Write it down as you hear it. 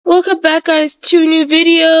Welcome back, guys, to a new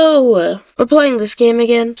video. We're playing this game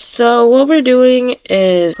again. So what we're doing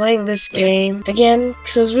is playing this game again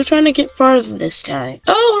because we're trying to get farther this time.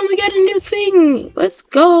 Oh, and we got a new thing. Let's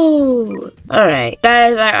go. Alright,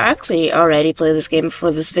 guys, I actually already played this game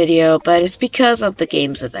before this video, but it's because of the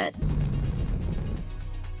games event.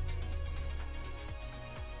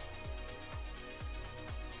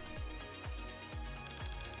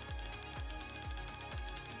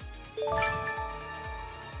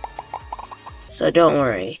 So don't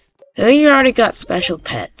worry. I think you already got special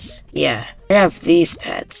pets. Yeah, I have these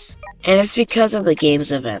pets. And it's because of the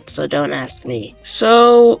games event, so don't ask me.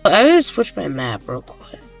 So, I'm gonna switch my map real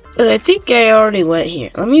quick. But I think I already went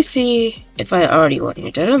here. Let me see if I already went here.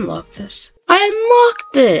 Did I unlock this? I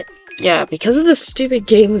unlocked it! Yeah, because of the stupid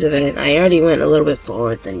games event, I already went a little bit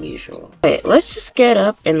forward than usual. Wait, let's just get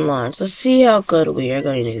up and launch. Let's see how good we are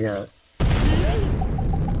going to go.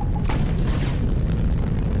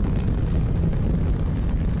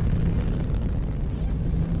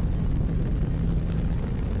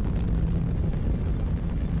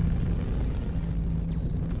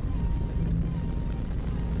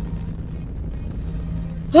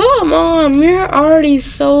 Come on, we're already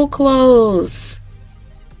so close.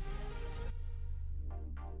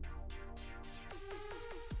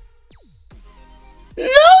 No,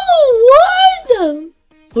 what?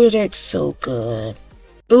 We're doing so good.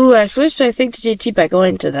 Ooh, I switched, I think, to GT by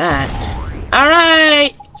going to that.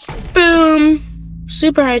 Alright, boom.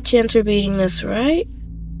 Super high chance we're beating this, right?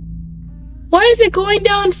 Why is it going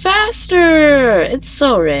down faster? It's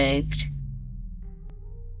so rigged.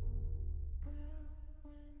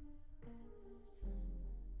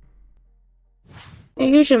 I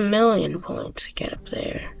use 1,000,000 points to get up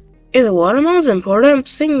there. Is watermelons important? I'm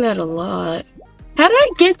saying that a lot. How do I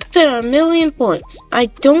get to 1,000,000 points? I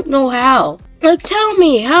don't know how. Like, tell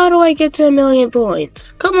me, how do I get to 1,000,000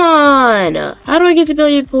 points? Come on! How do I get to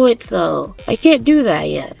 1,000,000 points, though? I can't do that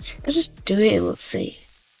yet. Let's just do it, let's see.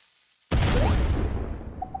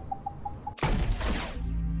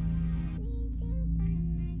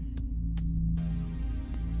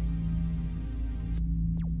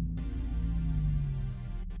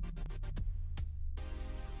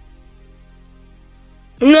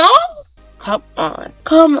 No? Come on.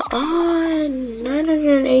 Come on.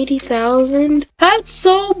 980,000? That's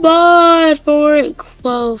so much, but we're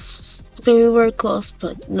close. Okay, we were close,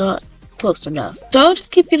 but not close enough. So I'll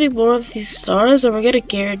just keep getting more of these stars, and we're gonna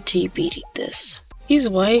guarantee beating this. These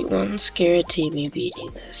white ones guarantee me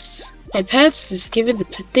beating this. My pets is giving the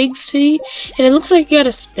things to me, and it looks like you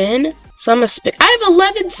gotta spin. So I'm gonna spin. I have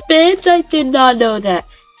 11 spins? I did not know that.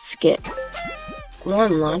 Skip.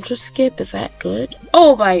 One launcher skip, is that good?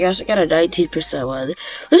 Oh my gosh, I got a 19% one.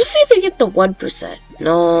 Let's just see if we get the 1%.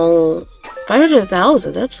 No.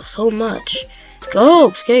 500,000, that's so much. Let's go,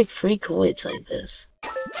 I'm getting free coins like this.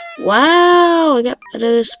 Wow, I got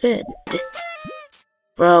another spin.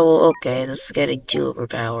 Bro, okay, this is getting too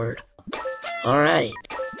overpowered. Alright.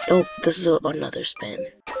 Oh, this is another spin.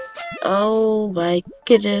 Oh my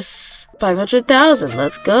goodness. 500,000,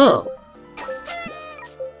 let's go.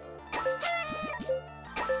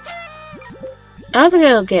 I don't think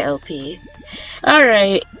I'll get LP.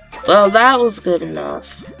 Alright. Well, that was good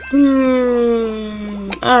enough.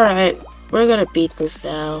 Alright. We're gonna beat this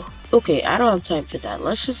now. Okay, I don't have time for that.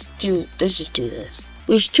 Let's just do this.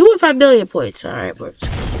 We should 2.5 million points. Alright, we're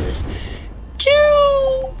just gonna do this.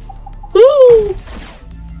 Woo!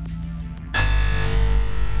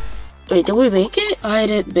 Wait, did we make it? I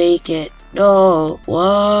didn't make it. No,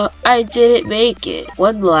 what? I didn't make it.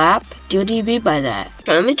 One lap? What do you mean by that?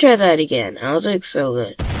 Let me try that again. I was doing so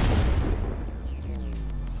good.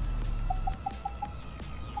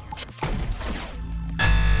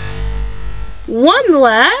 One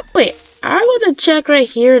lap? Wait, I want to check right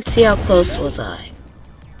here and see how close was I.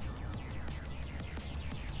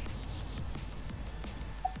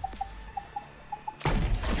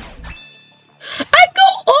 I go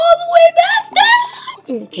all the way back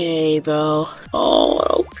down! Okay, bro.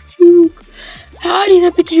 Oh, puke. How do you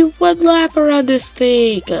have to do one lap around this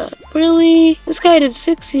thing? Really? This guy did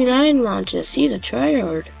 69 launches. He's a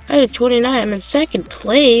tryhard. I did 29. I'm in second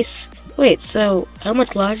place. Wait, so how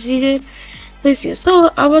much launches he did? Let's see. So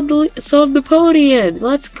I'm on the podium.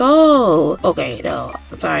 Let's go. Okay, no.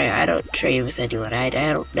 Sorry, I don't trade with anyone. I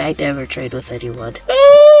never trade with anyone.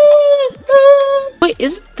 Wait,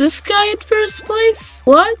 isn't this guy in first place?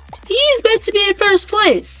 What? He's meant to be in first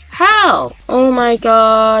place. How? Oh my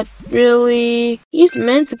god. Really? He's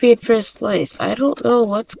meant to be in first place. I don't know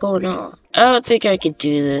what's going on. I don't think I can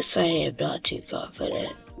do this. I am not too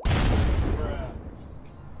confident.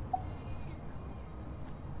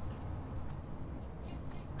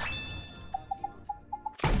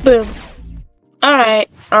 Boom. Alright,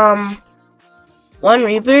 one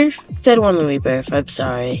rebirth? It said one rebirth, I'm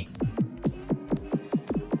sorry.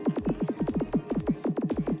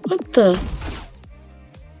 What the?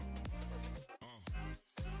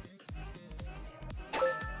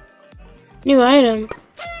 New item.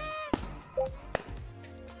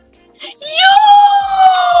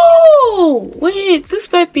 Yo! Wait,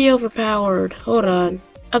 this might be overpowered. Hold on.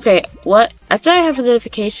 Okay, what? I thought I have a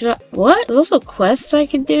notification up. What? There's also quests I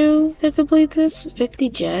can do to complete this? 50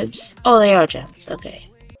 gems? Oh, they are gems. Okay.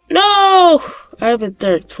 No! I'm in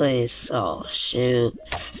 3rd place. Oh, shoot.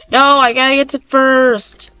 No, I gotta get to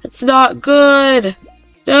 1st. It's not good.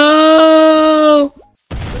 No!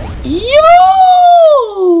 Yo!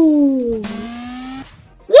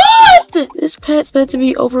 What? This pet's meant to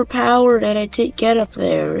be overpowered and I didn't get up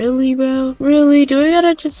there. Really, bro? Really? Do I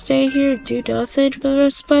gotta just stay here and do nothing for the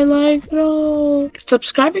rest of my life? No.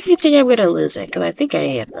 Subscribe if you think I'm gonna lose it, because I think I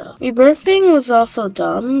am, though. Rebirthing was also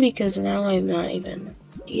dumb because now I'm not even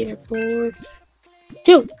leaderboard.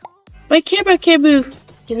 Dude, my camera can't move.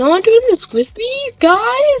 You know I'm doing this with me,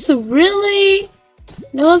 guys? Really?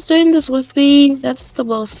 No one's doing this with me? That's the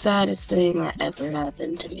most saddest thing that ever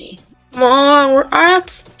happened to me. Come on, we're at.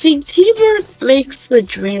 See, teamwork makes the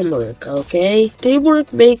dream work, okay?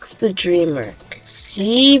 Teamwork makes the dream work.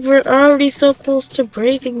 See, we're already so close to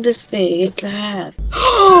breaking this thing. It's a half.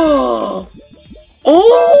 Oh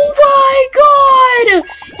my god!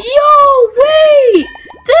 Yo, wait!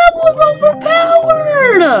 That was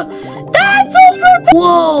overpowered! That's overpowered!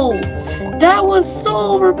 Whoa! That was so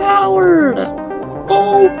overpowered!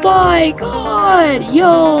 Oh my god!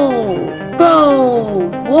 Yo! Bro!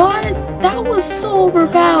 What? That was so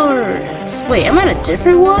overpowered! Wait, am I in a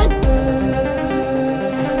different one?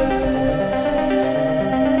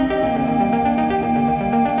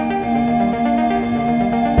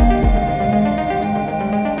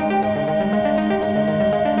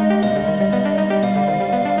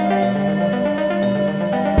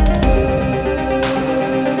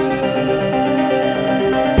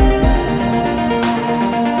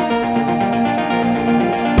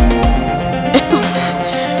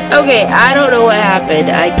 Okay, I don't know what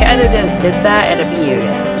happened. I kinda just did that and I'm here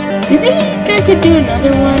now. Do you think I could do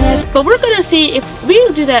another one? But we're gonna see if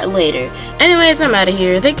we'll do that later. Anyways, I'm out of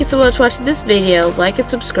here. Thank you so much for watching this video. Like and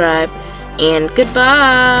subscribe. And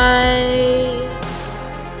goodbye.